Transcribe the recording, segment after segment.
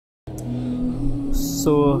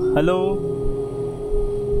Hello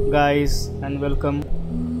guys and welcome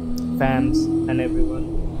fans and everyone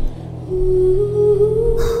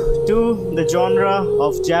to the genre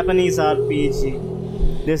of Japanese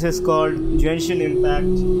RPG. This is called Genshin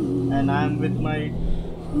Impact and I am with my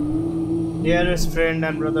dearest friend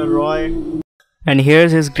and brother Roy. And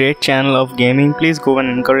here's his great channel of gaming. Please go and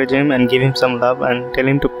encourage him and give him some love and tell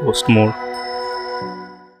him to post more.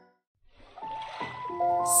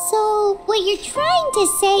 So, what you're trying to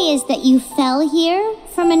say is that you fell here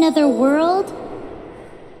from another world?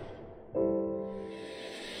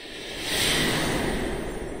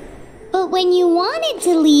 But when you wanted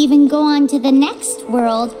to leave and go on to the next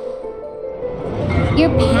world, your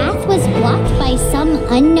path was blocked by some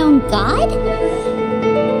unknown god?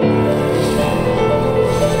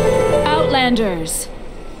 Outlanders,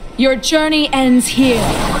 your journey ends here.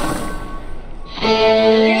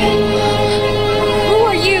 Who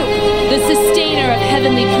are you? The sustainer of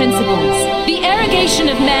heavenly principles. The arrogation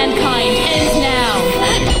of mankind ends now.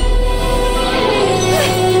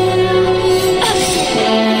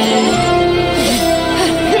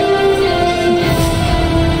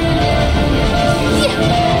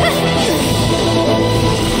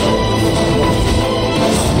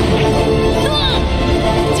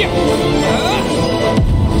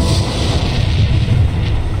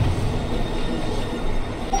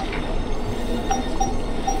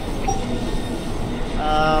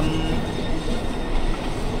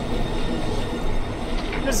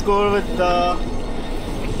 Let's go with the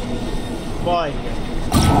boy here.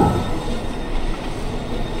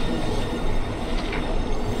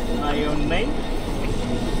 My own name.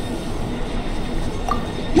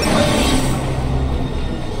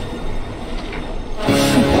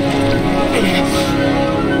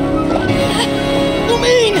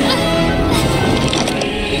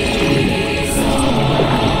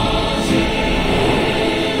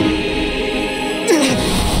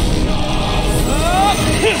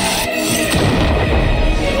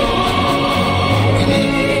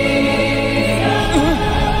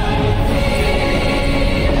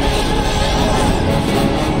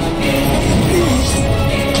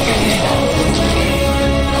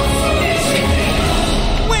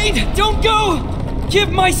 Don't go! Give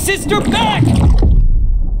my sister back!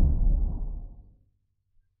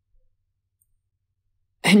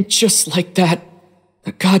 And just like that,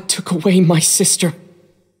 the god took away my sister.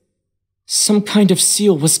 Some kind of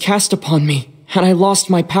seal was cast upon me, and I lost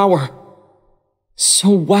my power. So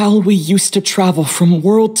while we used to travel from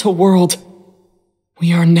world to world,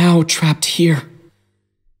 we are now trapped here.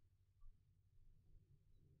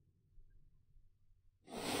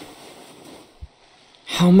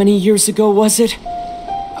 How many years ago was it?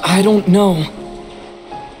 I don't know.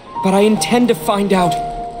 But I intend to find out.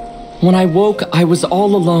 When I woke, I was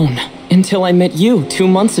all alone, until I met you 2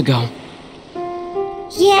 months ago.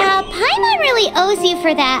 Yeah, Paimon really owes you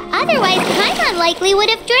for that. Otherwise, Paimon likely would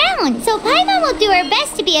have drowned. So Paimon will do her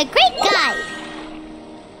best to be a great guide.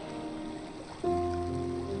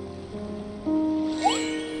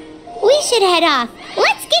 We should head off.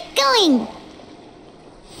 Let's get going.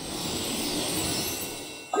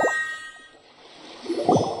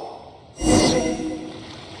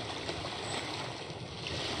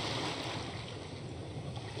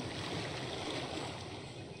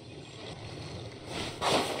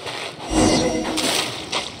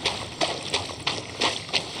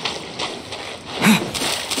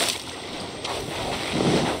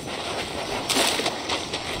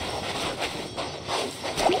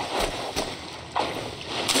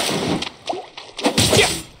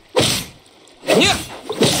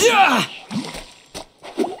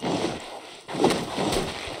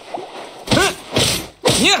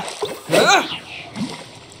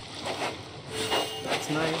 That's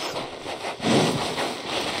nice.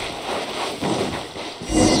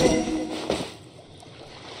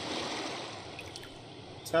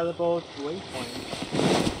 Teleport waypoint.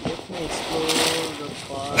 Let me explore the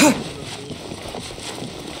park.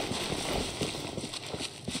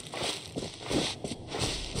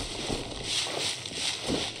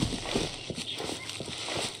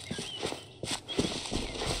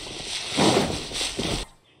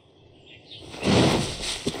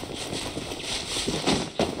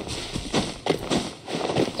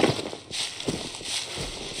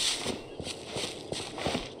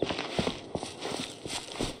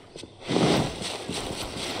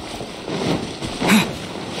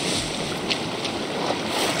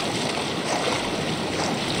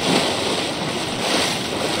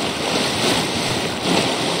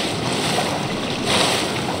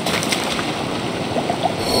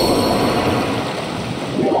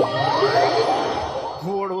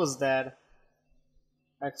 was that?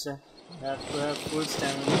 Acha, I have to have full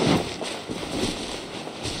stamina.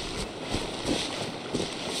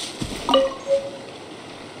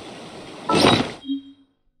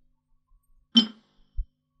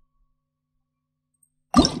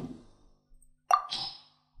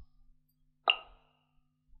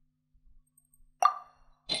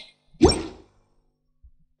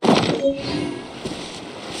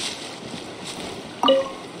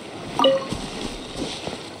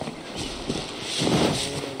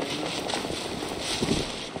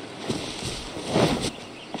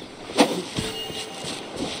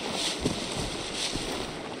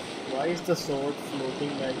 Why is the sword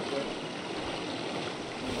floating like that?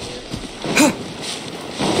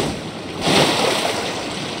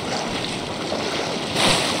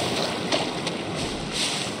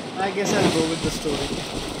 I guess I'll go with the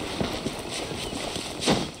story.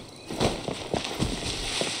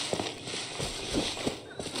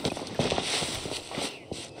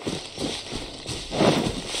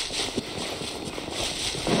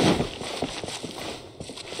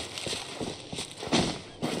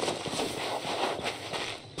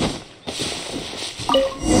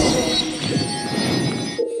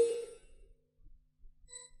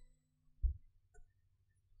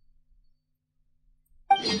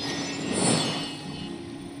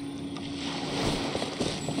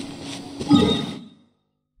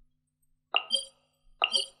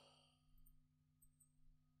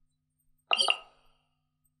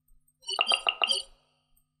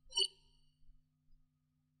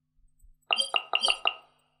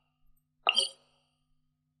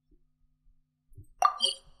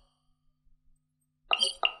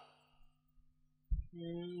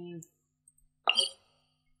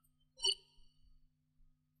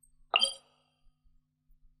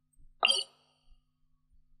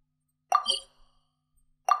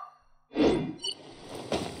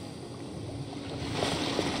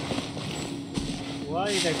 Why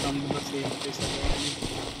did I come to the same place again?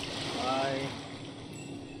 Why?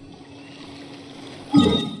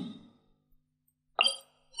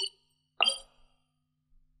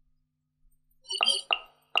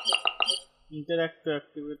 Interact to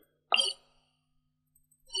activate.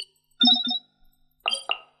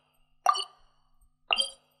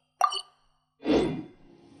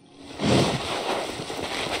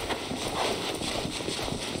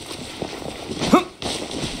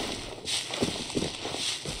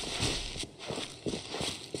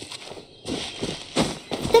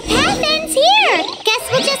 The path ends here! Guess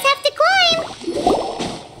we'll just have to climb!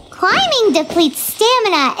 Climbing depletes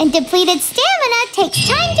stamina, and depleted stamina takes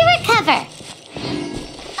time to recover.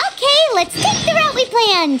 Okay, let's take the route we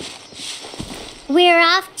planned. We're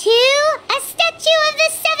off to a statue of the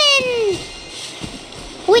seven!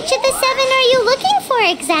 Which of the seven are you looking for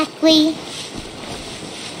exactly?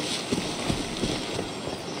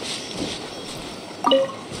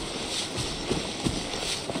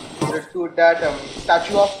 To that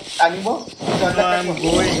statue of animal. I'm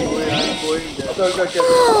going there. Okay.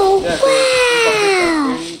 Oh, Yeah,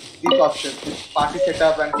 wow! these options, this party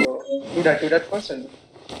setup and do that person.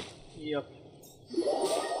 Yep.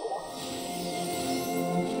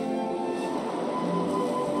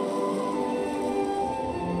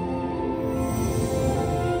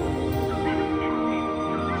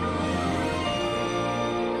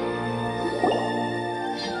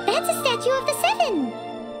 That's a statue of the seven!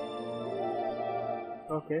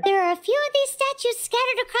 Okay. There are a few of these statues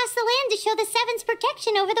scattered across the land to show the Seven's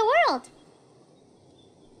protection over the world.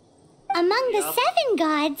 Among the Yup. seven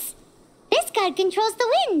gods, this god controls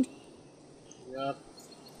the wind. Yep.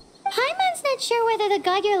 Paimon's not sure whether the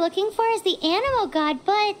god you're looking for is the animal god,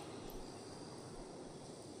 but...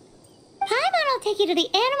 Paimon will take you to the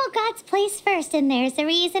animal god's place first, and there's the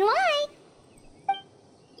reason why.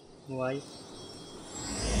 Why?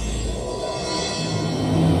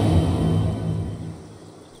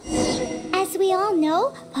 As we all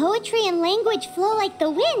know, poetry and language flow like the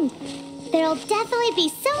wind. There'll definitely be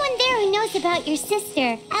someone there who knows about your sister.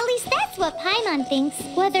 At least that's what Paimon thinks.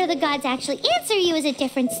 Whether the gods actually answer you is a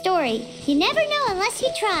different story. You never know unless you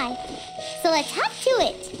try. So let's hop to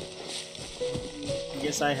it.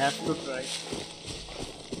 Yes, I have to try.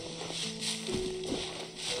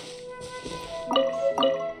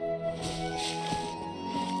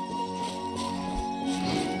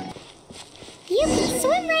 You can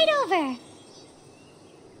swim right over.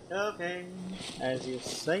 Okay. As you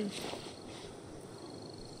say.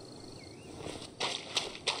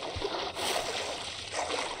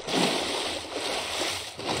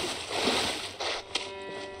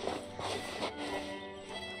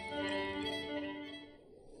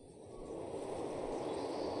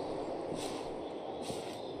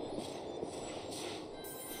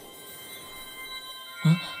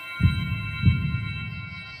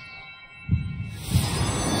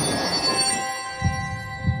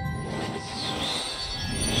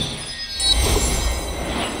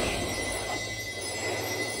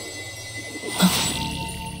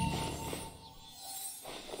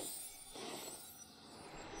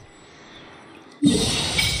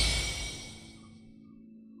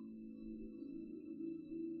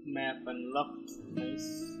 Map unlocked. Nice.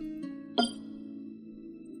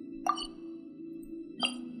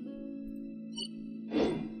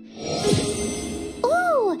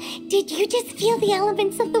 Ooh, did you just feel the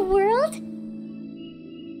elements of the world?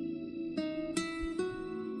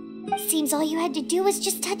 Seems all you had to do was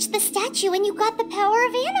just touch the statue and you got the power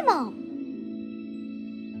of Animo.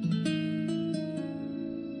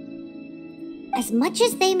 As much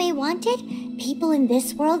as they may want it, people in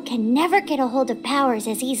this world can never get a hold of powers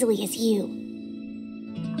as easily as you.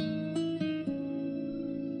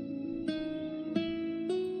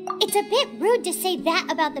 It's a bit rude to say that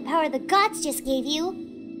about the power the gods just gave you.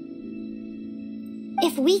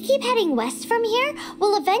 If we keep heading west from here,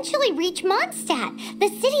 we'll eventually reach Mondstadt, the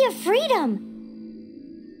city of freedom.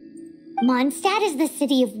 Mondstadt is the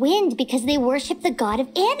city of wind because they worship the god of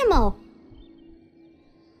Animo.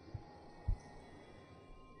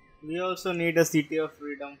 We also need a city of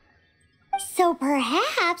freedom. So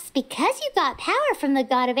perhaps, because you got power from the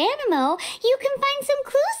god of Animo, you can find some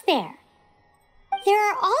clues there.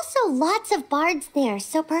 There are also lots of bards there,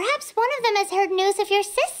 so perhaps one of them has heard news of your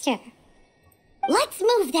sister. Let's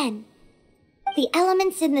move then. The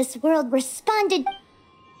elements in this world responded.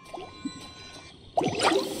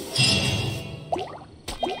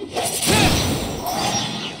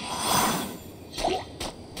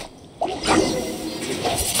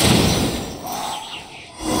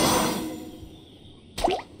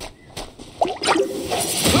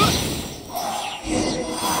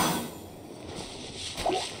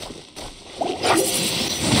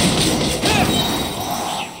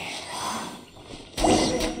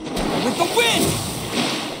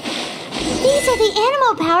 The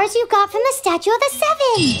Animo powers you got from the Statue of the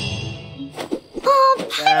Seven! Oh,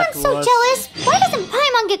 Paimon's so jealous! Why doesn't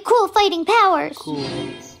Paimon get cool fighting powers? Cool.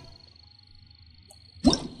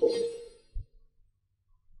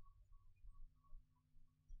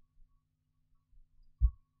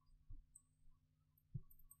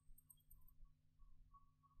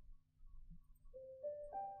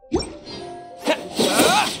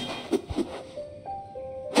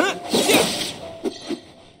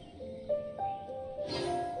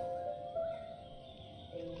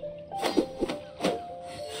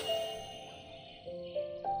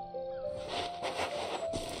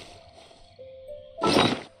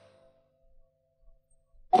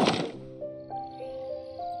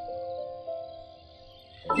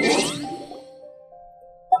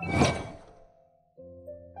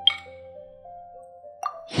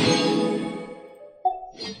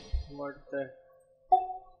 What the?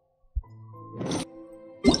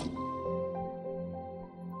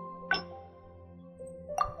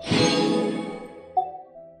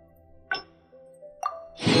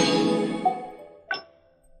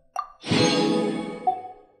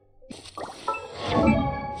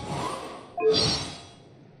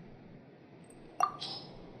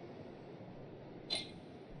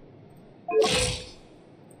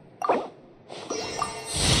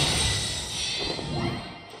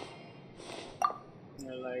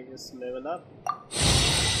 Well, I just level up.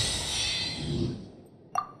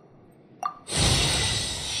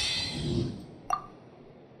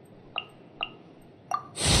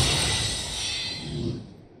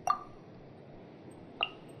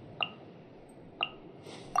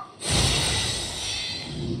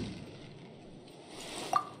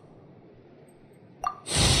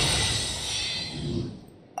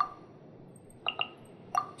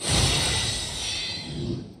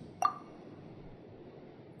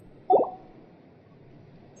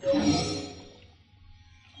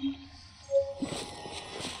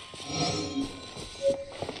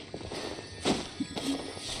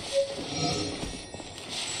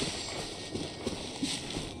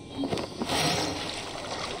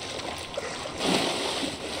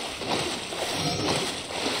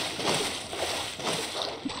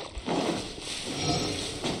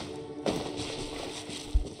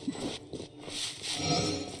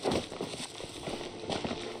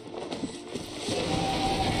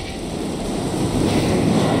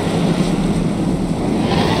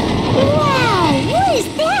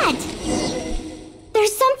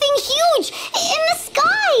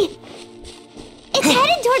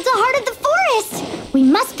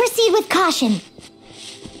 Caution.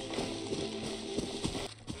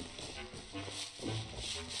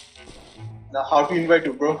 Now how to invite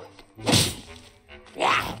you, bro?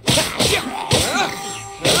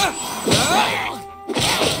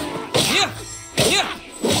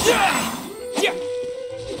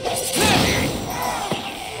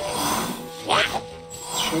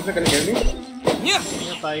 User, can you hear me? Yep,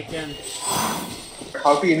 I can.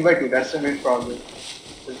 How to invite you? That's the main problem.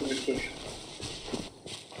 That's the main question.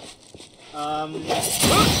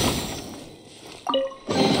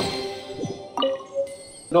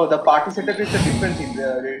 No, the party setup is a different thing.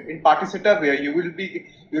 In party setup, where you will be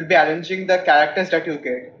arranging the characters that you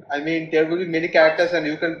get. I mean, there will be many characters, and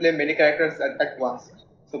you can play many characters at once.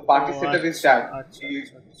 So party setup is that.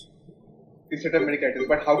 You set up many characters,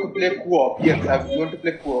 but how to play co-op? Yes, I want to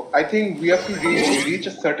play co-op. I think we have to reach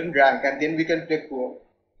a certain rank, and then we can play co-op.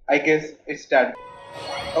 I guess it's that.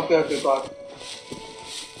 Okay, got it.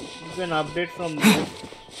 It's an update from there.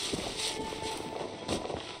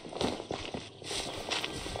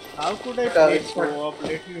 How could I play co-op?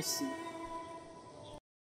 Let me see.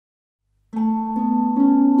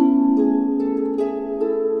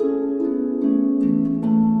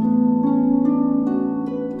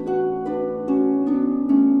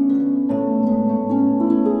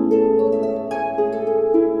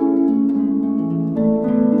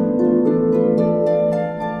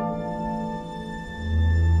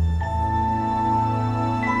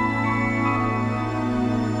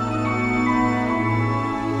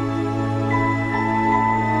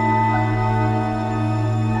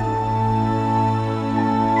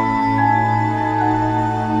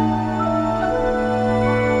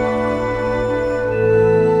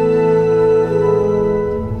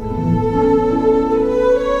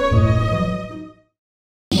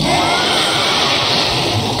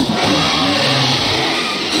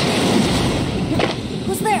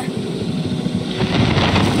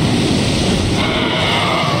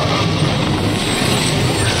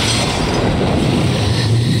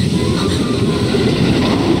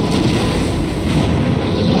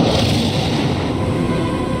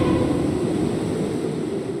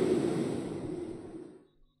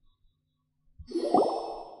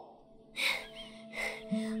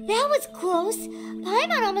 That was close.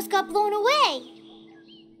 Paimon almost got blown away.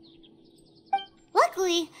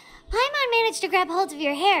 Luckily, Paimon managed to grab hold of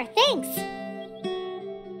your hair. Thanks.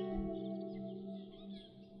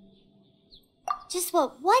 Just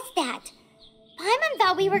what was that? Paimon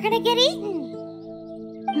thought we were gonna get eaten.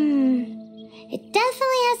 It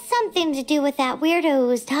definitely has something to do with that weirdo who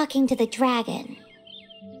was talking to the dragon.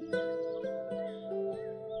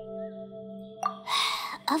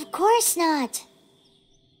 Of course not.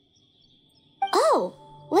 Oh,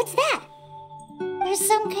 what's that? There's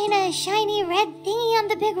some kind of shiny red thingy on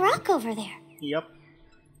the big rock over there. Yep.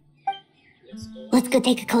 Let's go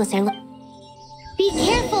take a closer look. Be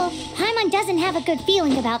careful! Paimon doesn't have a good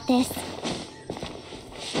feeling about this.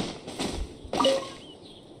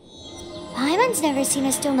 Paimon's never seen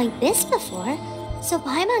a stone like this before, so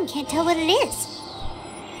Paimon can't tell what it is.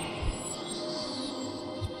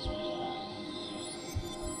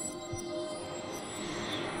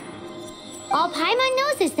 All Paimon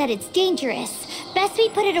knows is that it's dangerous. Best we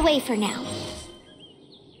put it away for now.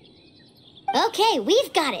 Okay,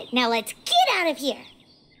 we've got it. Now let's get out of here.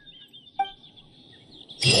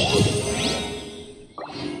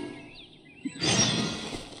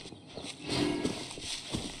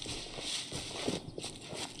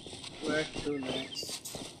 Where to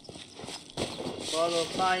next? Follow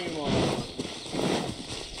Paimon.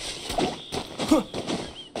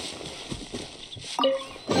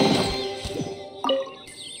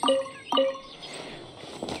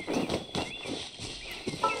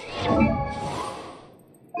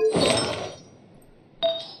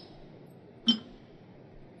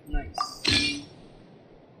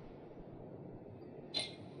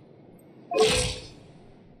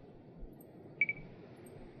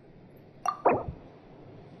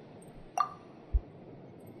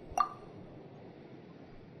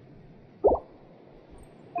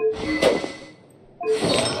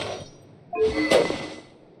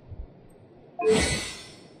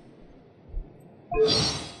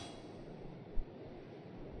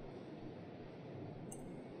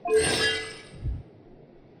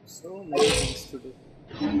 So many things to do.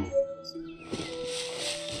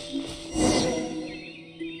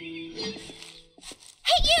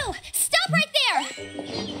 Hey, you! Stop right there!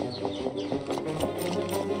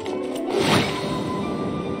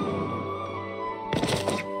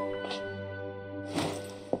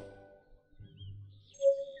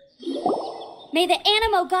 May the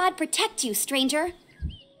Animo God protect you, stranger.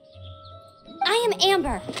 I am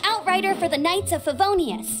Amber, outrider for the Knights of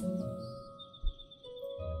Favonius.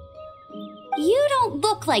 You don't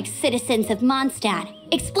look like citizens of Mondstadt.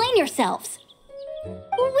 Explain yourselves.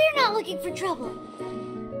 We're not looking for trouble.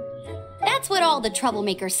 That's what all the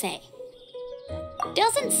troublemakers say.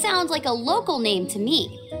 Doesn't sound like a local name to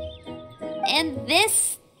me. And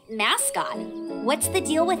this mascot? What's the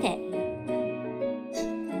deal with it?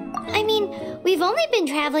 I mean, we've only been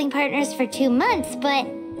traveling partners for 2 months, but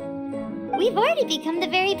we've already become the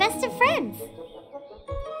very best of friends.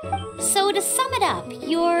 So to sum it up,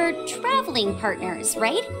 you're traveling partners,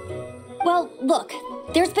 right? Well, look,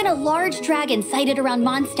 there's been a large dragon sighted around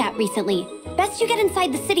Mondstadt recently. Best you get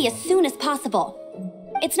inside the city as soon as possible.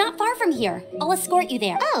 It's not far from here. I'll escort you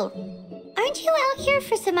there. Oh, aren't you out here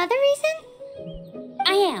for some other reason?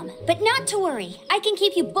 I am, but not to worry. I can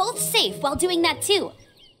keep you both safe while doing that too.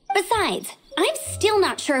 Besides, I'm still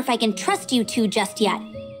not sure if I can trust you two just yet.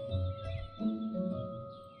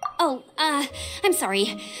 Oh, I'm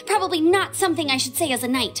sorry. Probably not something I should say as a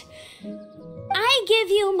knight. I give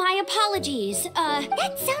you my apologies.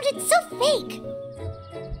 That sounded so fake.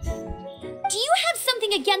 Do you have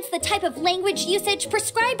something against the type of language usage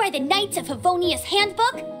prescribed by the Knights of Favonius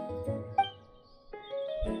Handbook?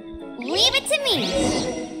 Leave it to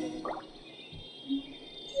me.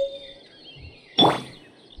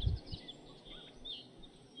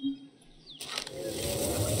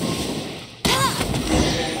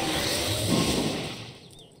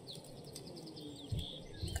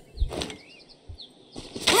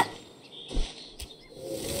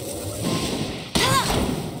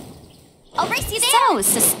 I'll race you there. So,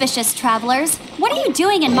 suspicious travelers, what are you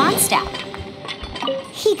doing in Mondstadt?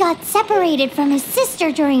 He got separated from his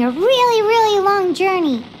sister during a really long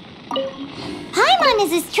journey. Paimon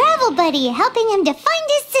is his travel buddy, helping him to find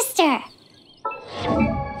his sister.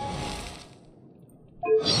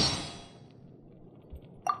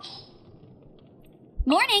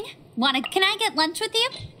 Morning. Can I get lunch with you?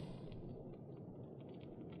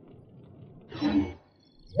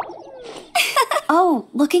 Oh,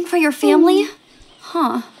 looking for your family?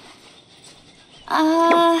 Huh.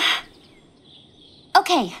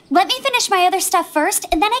 Okay, let me finish my other stuff first,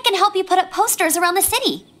 and then I can help you put up posters around the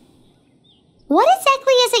city. What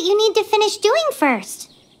exactly is it you need to finish doing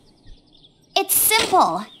first? It's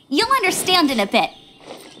simple. You'll understand in a bit.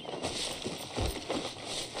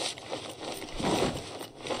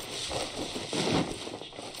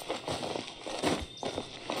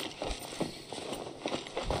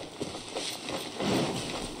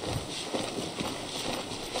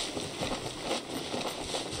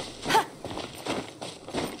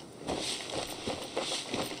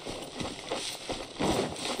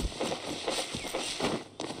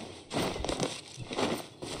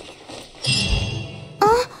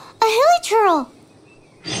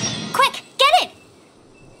 Quick, get it!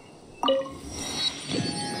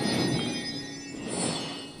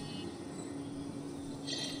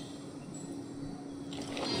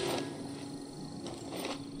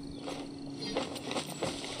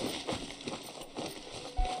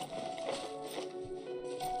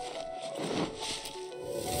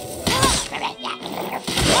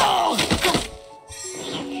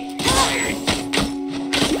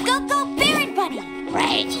 Go, Baron Bunny!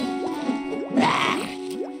 Right.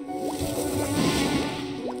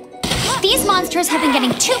 These monsters have been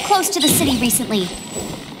getting too close to the city recently.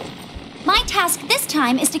 My task this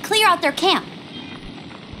time is to clear out their camp.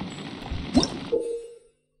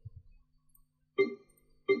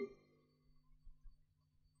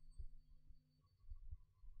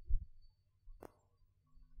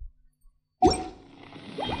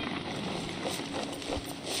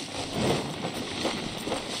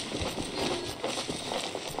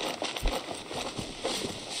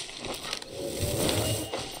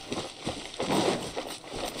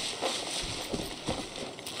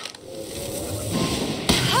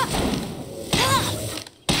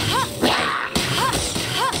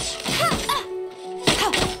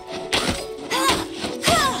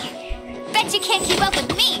 You can't keep up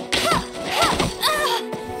with me.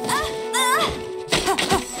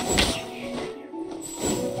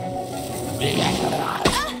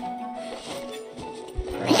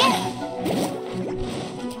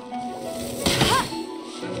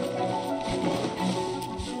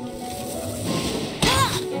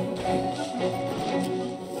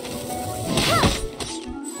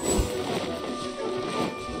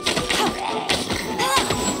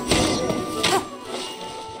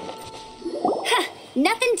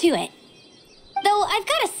 Nothing to it. Though I've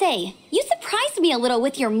got to say, you surprised me a little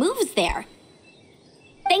with your moves there.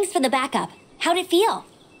 Thanks for the backup. How'd it feel?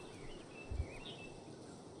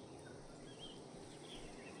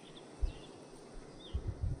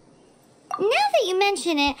 Now that you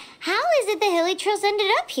mention it, how is it the Hilichurls ended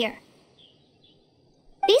up here?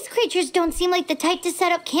 These creatures don't seem like the type to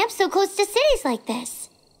set up camp so close to cities like this.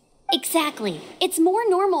 Exactly. It's more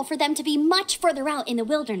normal for them to be much further out in the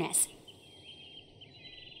wilderness.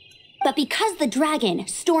 But because the dragon,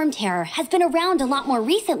 Storm Terror, has been around a lot more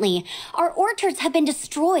recently, our orchards have been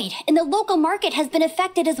destroyed and the local market has been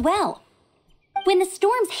affected as well. When the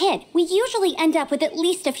storms hit, we usually end up with at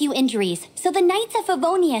least a few injuries, so the Knights of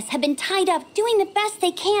Favonius have been tied up doing the best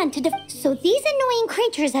they can to So these annoying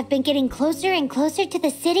creatures have been getting closer and closer to the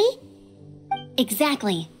city?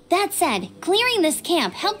 Exactly. That said, clearing this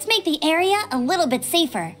camp helped make the area a little bit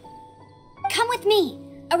safer. Come with me.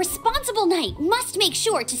 A responsible knight must make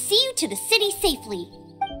sure to see you to the city safely.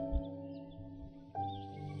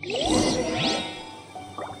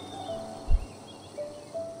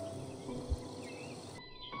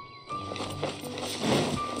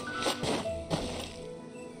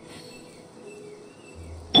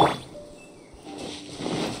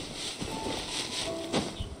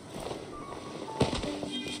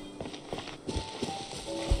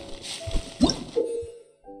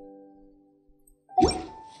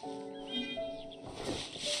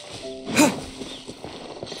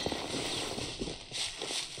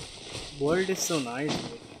 World is so nice.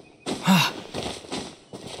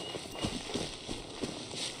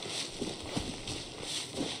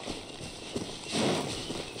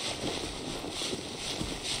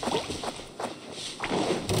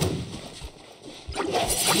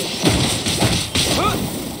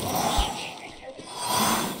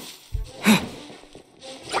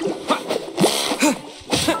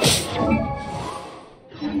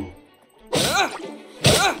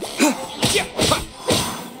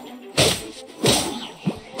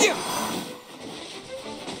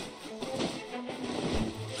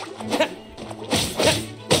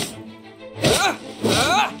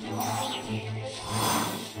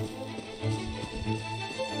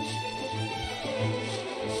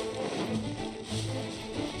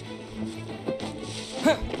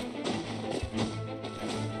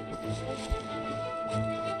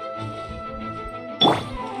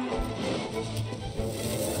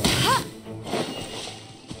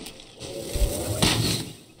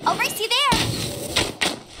 I'll race you there!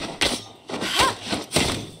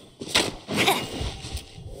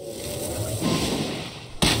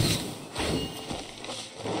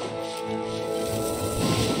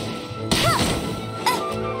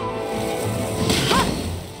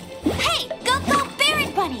 Hey, go,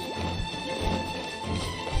 Baron Bunny!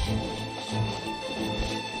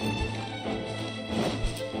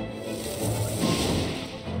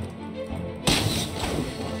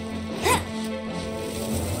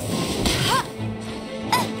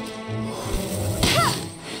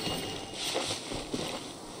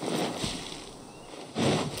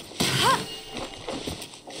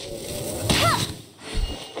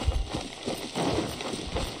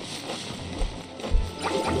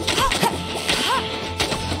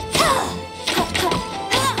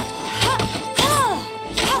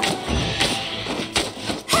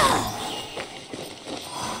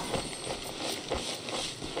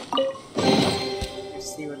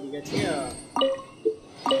 Let's see what we get here.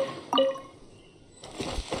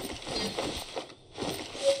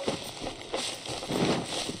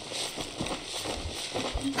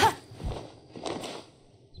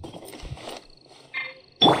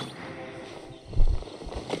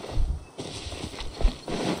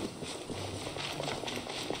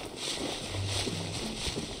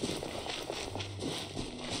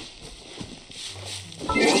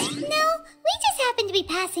 No, we just happened to be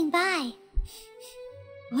passing by.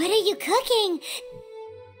 What are you cooking?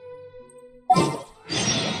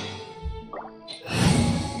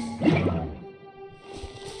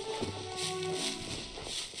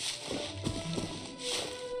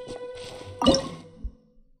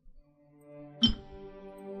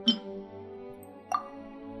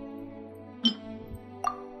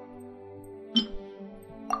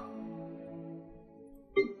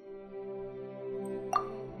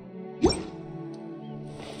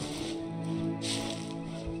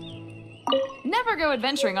 Never go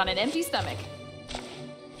adventuring on an empty stomach.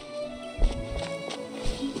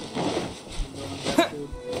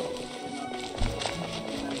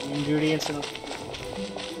 Ingredients enough.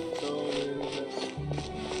 So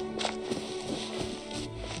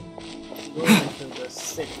we'll just go into the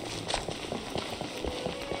city.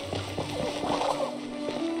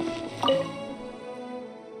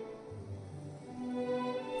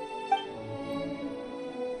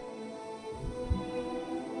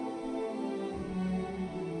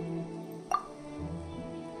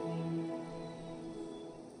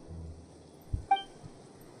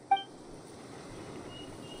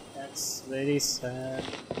 That's very sad.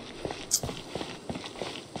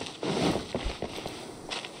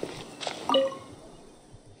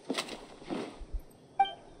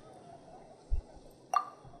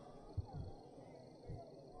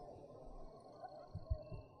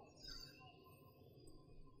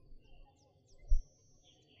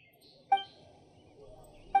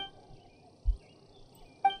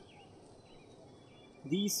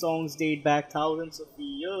 These songs date back thousands of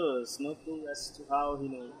years. No clue as to how he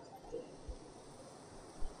knows.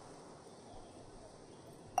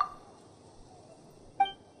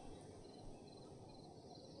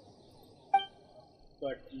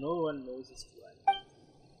 But no one knows his why.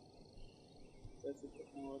 Such a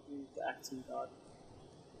technology is acting God.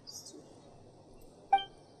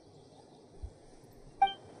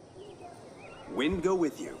 Wind go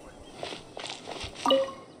with you.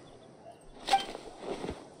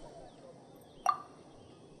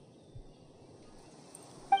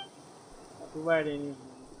 Provide any.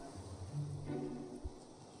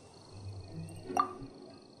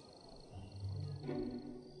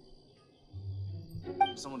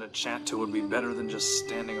 Someone to chat to would be better than just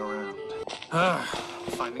standing around.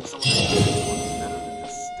 Finding someone to chat to would be better than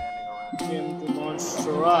just standing around. Came to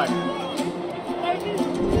Montserrat.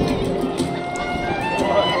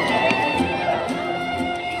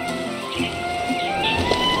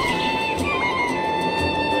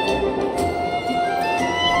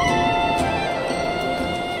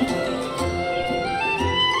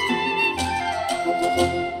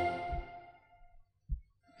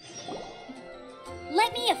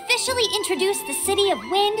 Let me officially introduce the city of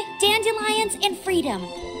wind, dandelions, and freedom.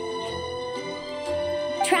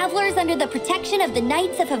 Travelers under the protection of the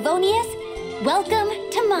Knights of Favonius, welcome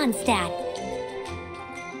to Mondstadt.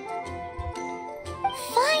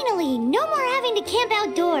 Finally, no more having to camp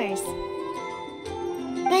outdoors.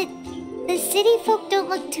 But the city folk don't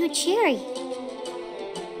look too cheery.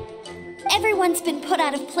 Everyone's been put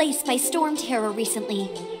out of place by storm terror recently.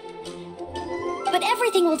 But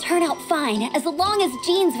everything will turn out fine as long as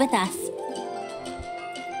Jean's with us.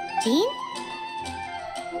 Jean?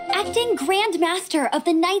 Acting Grand Master of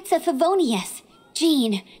the Knights of Favonius,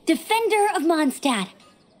 Jean, Defender of Mondstadt.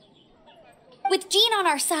 With Jean on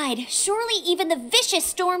our side, surely even the vicious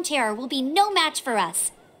storm terror will be no match for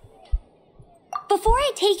us. Before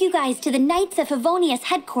I take you guys to the Knights of Favonius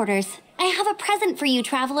headquarters, I have a present for you,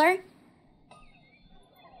 Traveler.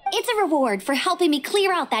 It's a reward for helping me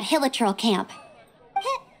clear out that Hilichurl camp.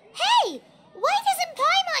 Hey! Why doesn't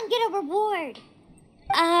Paimon get a reward?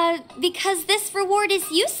 Because this reward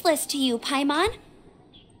is useless to you, Paimon.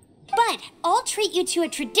 But I'll treat you to a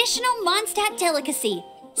traditional Mondstadt delicacy,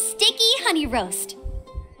 sticky honey roast.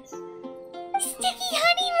 Sticky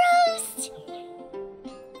honey roast!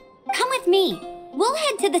 Come with me. We'll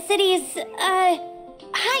head to the city's,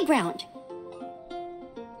 high ground.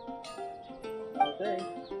 Okay.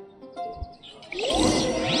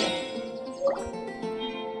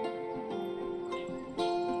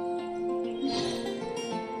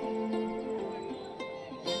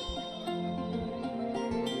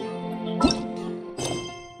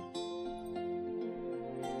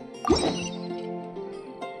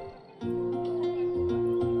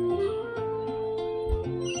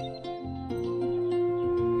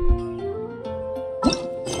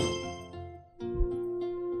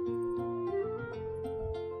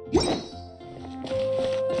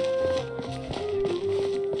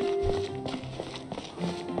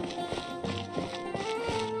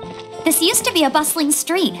 This used to be a bustling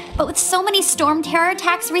street, but with so many storm terror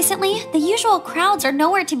attacks recently, the usual crowds are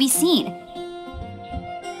nowhere to be seen.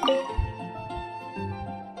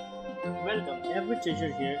 Welcome. Every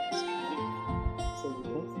treasure here is complete. So we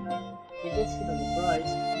don't have interested in the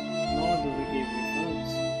price, nor do we give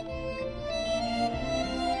refunds.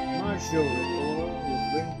 March your report with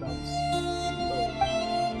wind comes.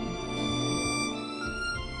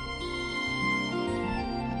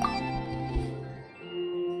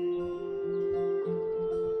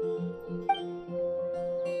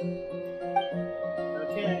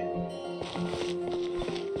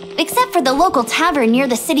 Except for the local tavern near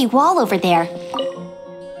the city wall over there.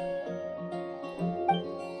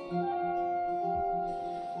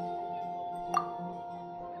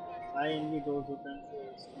 I envy those who can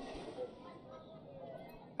first.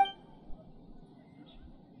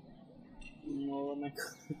 Oh my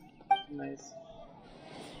god. Nice.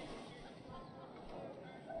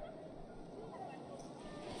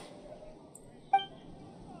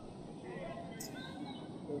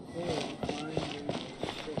 Okay, fine.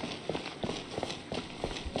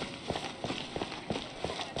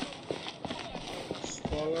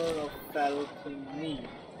 Scholar of Falcony.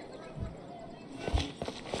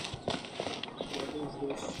 What is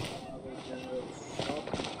this? Our general shop.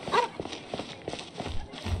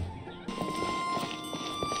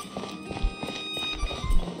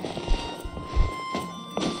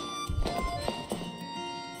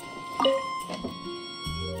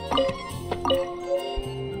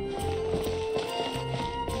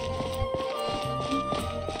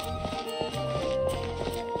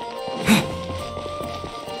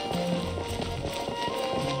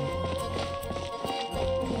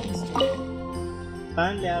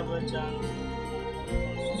 Finally, I have a chance.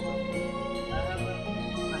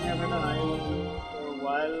 I have had an eye on you for a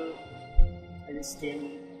while. I just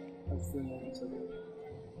came a few moments ago.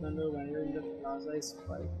 Remember when you were in the plaza, I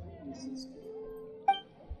spied this.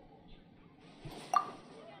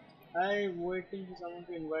 I'm waiting for someone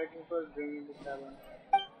to invite me for a drink in the tavern.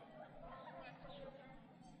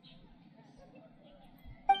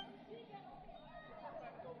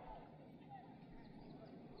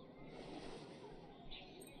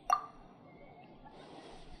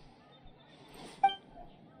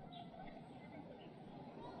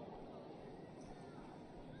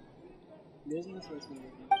 Business was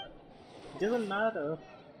making. It doesn't matter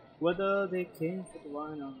whether they came for the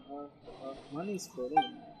wine or money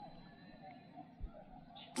splitting.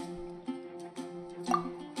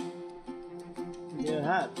 They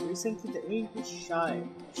have. Recently, the English shire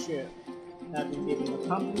have been giving a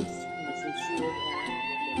company steward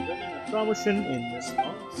and getting a promotion in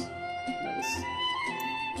response. Nice.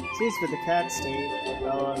 Since with the cat state,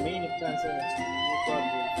 our main influencer has been no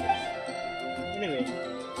problem. Anyway,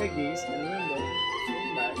 take these and remember,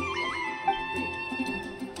 come back.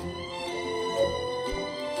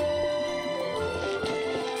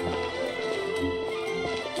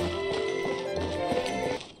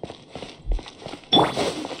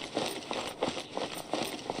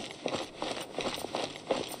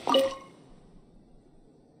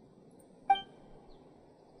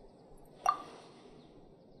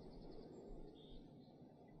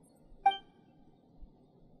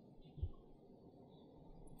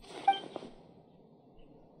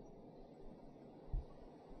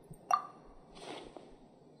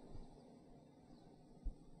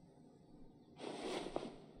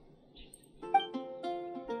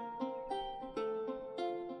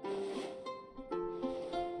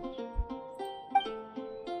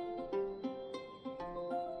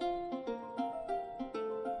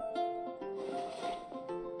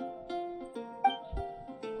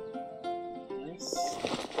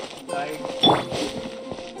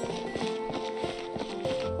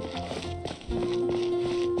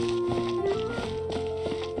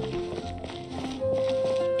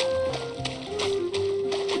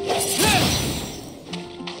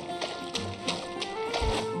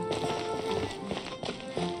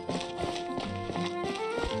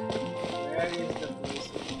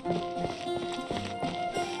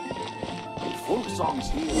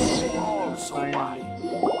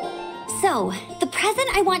 So, the present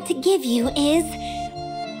I want to give you is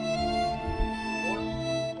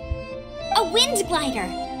a wind glider.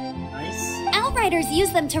 Nice. Outriders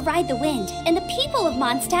use them to ride the wind, and the people of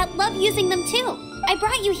Mondstadt love using them too. I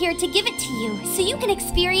brought you here to give it to you, so you can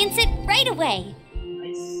experience it right away.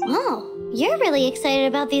 Nice. Oh, you're really excited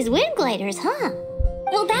about these wind gliders, huh?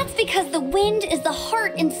 Well, that's because the wind is the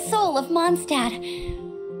heart and soul of Mondstadt.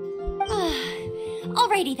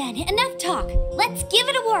 Alrighty then, enough talk. Let's give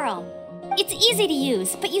it a whirl. It's easy to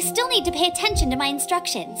use, but you still need to pay attention to my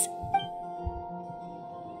instructions.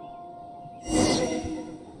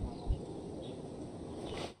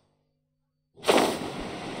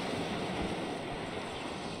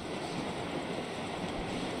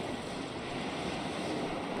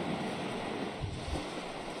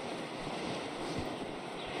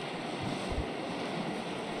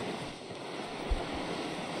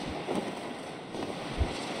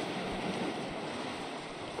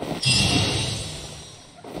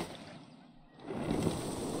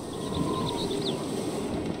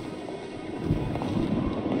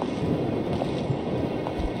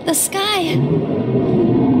 The sky.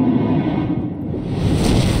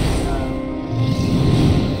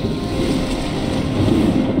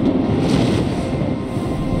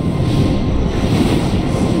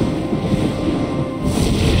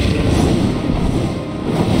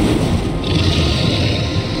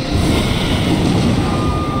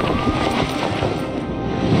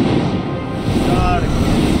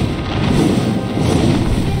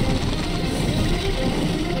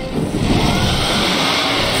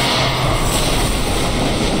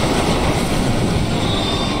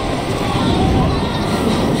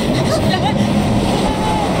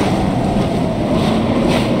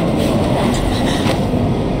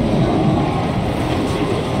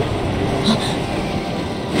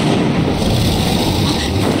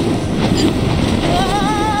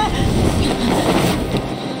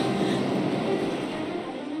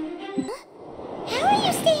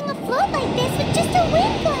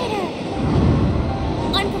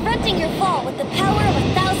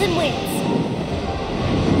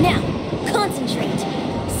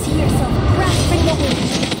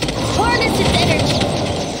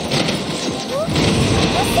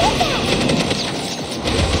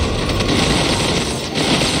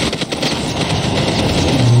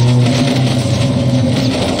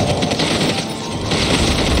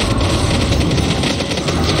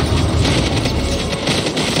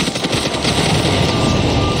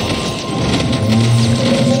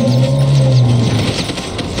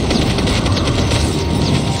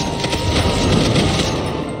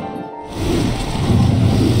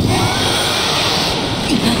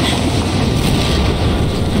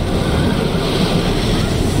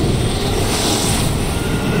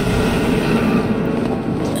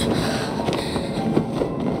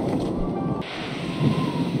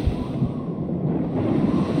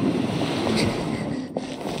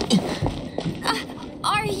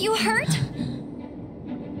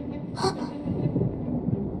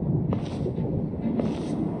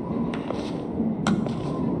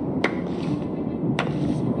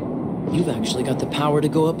 You've actually got the power to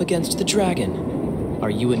go up against the dragon. Are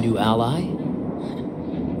you a new ally?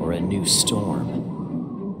 Or a new storm?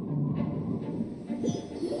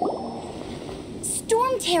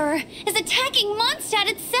 Storm Terror is attacking Mondstadt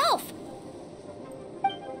itself!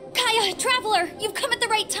 Kaya, Traveler, you've come at the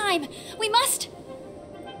right time. We must...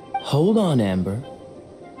 Hold on, Amber.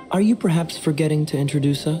 Are you perhaps forgetting to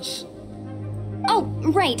introduce us? Oh,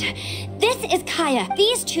 right. This is Kaya.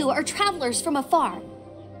 These two are travelers from afar.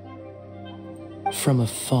 From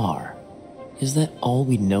afar? Is that all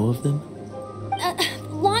we know of them?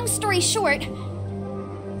 Long story short...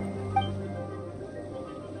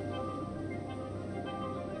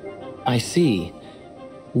 I see.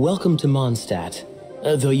 Welcome to Mondstadt.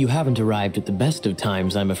 Though you haven't arrived at the best of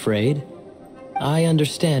times, I'm afraid. I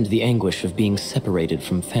understand the anguish of being separated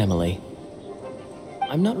from family.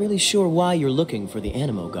 I'm not really sure why you're looking for the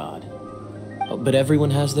Animo God. But everyone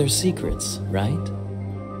has their secrets, right?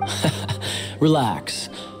 Relax.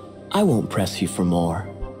 I won't press you for more.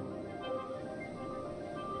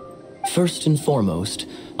 First and foremost,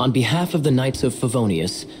 on behalf of the Knights of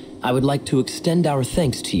Favonius, I would like to extend our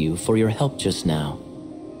thanks to you for your help just now.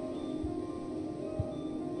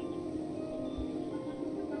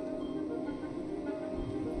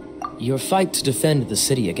 Your fight to defend the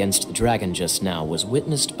city against the dragon just now was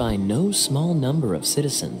witnessed by no small number of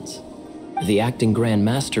citizens. The acting Grand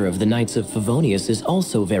Master of the Knights of Favonius is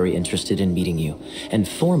also very interested in meeting you, and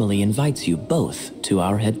formally invites you both to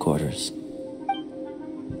our headquarters.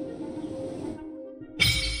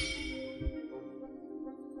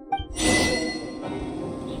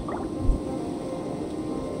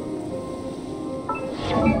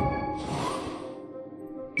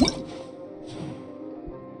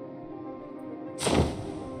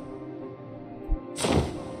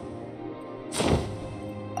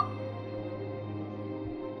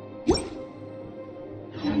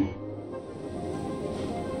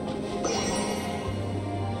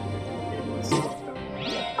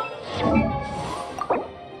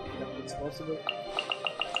 Possible.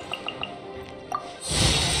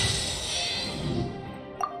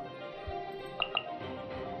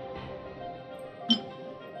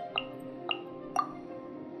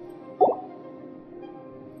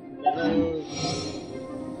 Level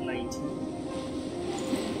 19.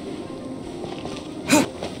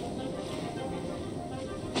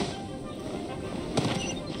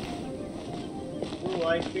 Oh,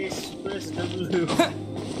 I press W.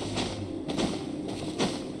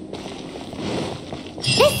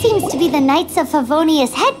 This seems to be the Knights of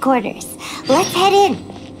Favonius headquarters. Let's head in.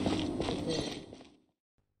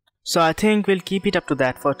 So I think we'll keep it up to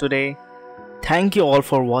that for today. Thank you all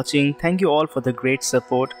for watching. Thank you all for the great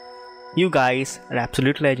support. You guys are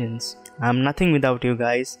absolute legends. I'm nothing without you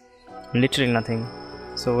guys. Literally nothing.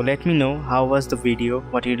 So let me know how was the video,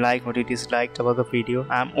 what you liked, what you disliked about the video.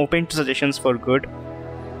 I'm open to suggestions for good.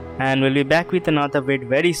 And we'll be back with another vid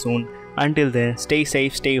very soon. Until then, stay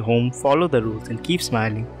safe, stay home, follow the rules and keep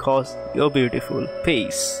smiling cause you're beautiful.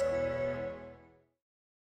 Peace.